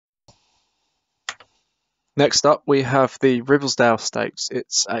Next up, we have the Ribblesdale Stakes.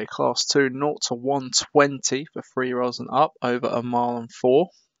 It's a Class 2 0 to 120 for 3-year-olds and up, over 1 mile and 4.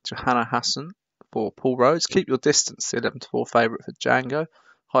 Johanna Hassan for Paul Rhodes. Keep Your Distance, the 11 to 4 favourite for Django.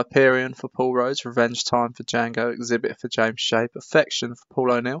 Hyperion for Paul Rhodes. Revenge Time for Django. Exhibit for James Shea. Perfection for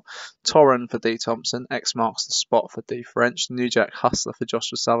Paul O'Neill. Torren for D Thompson. X Marks the Spot for D French. New Jack Hustler for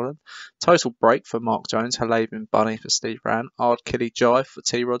Joshua Sutherland. Total Break for Mark Jones. Halabian Bunny for Steve Rand. Ard Killy Jive for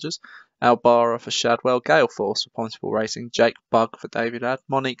T Rogers. Albara for Shadwell. Gale Force for Pointable Racing. Jake Bug for David Add.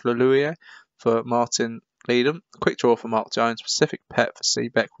 Monique Lelouier for Martin Gleedham. Quick Draw for Mark Jones. Pacific Pet for C.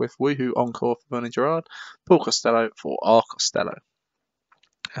 Beckwith. Woohoo Encore for Bernie Gerard. Paul Costello for R. Costello.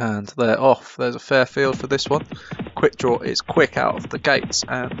 And they're off. There's a fair field for this one. Quick Draw is quick out of the gates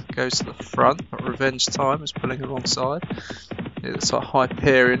and goes to the front, but Revenge Time is pulling alongside. It's a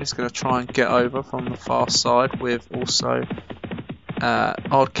Hyperion. It's going to try and get over from the far side, with also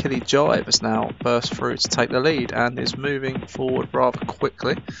Ard Killy Jive has now burst through to take the lead and is moving forward rather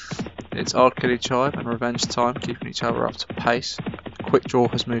quickly. It's Ard Killy Jive and Revenge Time keeping each other up to pace. Quick Draw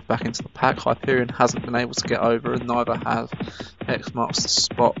has moved back into the pack. Hyperion hasn't been able to get over, and neither has X Marks the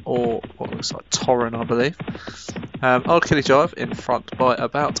Spot or what looks like Torren, I believe. Ard Killy Jive in front by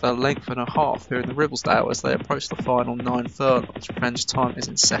about a length and a half here in the Ribblesdale as they approach the final 9 furlongs. Revenge Time is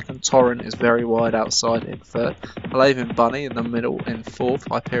in second. Torren is very wide outside in third. Halabian Bunny in the middle in fourth.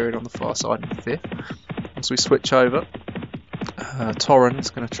 Hyperion on the far side in fifth. As we switch over, Torren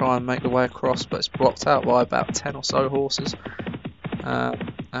is going to try and make the way across, but it's blocked out by about 10 or so horses.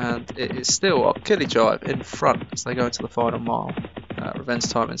 And it is still Ard Killy Jive in front as they go into the final mile. Revenge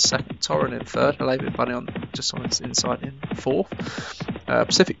Time in second, Torren in third, Halabian Bunny just on its inside in fourth.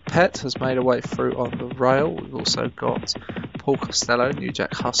 Pacific Pet has made a way through on the rail. We've also got Paul Costello, New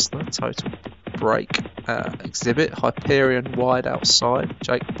Jack Hustler, Total Break, Exhibit, Hyperion wide outside,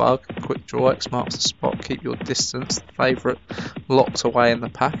 Jake Bug, Quick Draw, X Marks the Spot, Keep Your Distance, the favourite locked away in the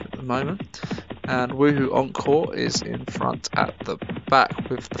pack at the moment. And Woohoo Encore is in front at the back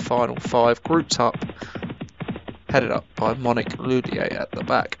with the final 5 grouped up, headed up by Monique Lelouier at the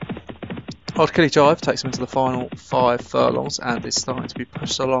back. Ard Killy Jive takes him into the final 5 furlongs and is starting to be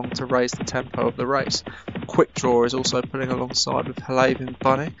pushed along to raise the tempo of the race. Quick Draw is also pulling alongside with Halabian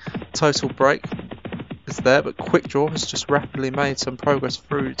Bunny. Total Break is there, but Quick Draw has just rapidly made some progress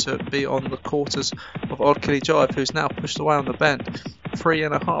through to be on the quarters of Ard Killy Jive, who's now pushed away on the bend.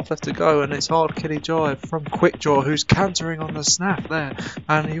 3.5 left to go, and it's Ard Killy Jive from Quick Draw who's cantering on the snap there.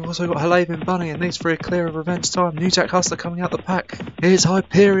 And you've also got Halabian Bunny, and these three are clear of Revenge Time. New Jack Hustler coming out the pack. Here's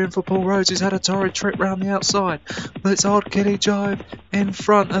Hyperion for Paul Rhodes, who's had a torrid trip round the outside. But it's Ard Killy Jive in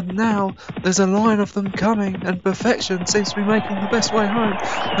front, and now there's a line of them coming, and Perfection seems to be making the best way home.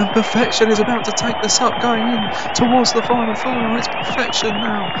 And Perfection is about to take this up, going in towards the final furlong. It's Perfection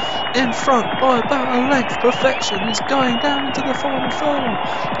now in front by about a length. Perfection is going down into the final furlong.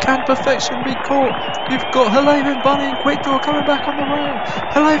 Can Perfection be caught? You've got Halabian Bunny and Quick Draw coming back on the rail.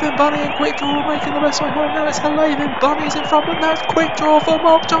 Halabian Bunny and Quick Draw making the best way home. Now it's Halabian Bunny's in front, but now it's Quick Draw for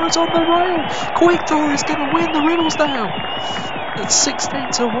Mark Jones on the rail. Quick Draw is going to win the Ribblesdale at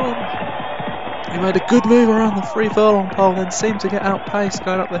 16 to 1. He made a good move around the 3 furlong pole, then seemed to get outpaced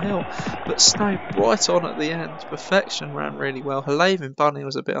going up the hill, but stayed right on at the end. Perfection ran really well. Halabian Bunny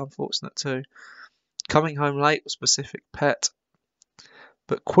was a bit unfortunate too. Coming home late was Pacific Pet.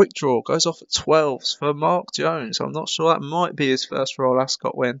 But Quick Draw goes off at 12s for Mark Jones. I'm not sure, that might be his first Royal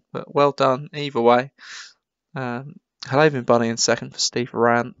Ascot win, but well done either way. Halabian Bunny in second for Steve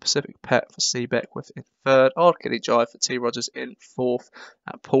Rand. Pacific Pet for C. Beckwith in third. Ard Killy Jive for T. Rogers in fourth.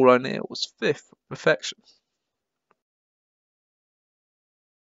 And Paul O'Neill was fifth for Perfection.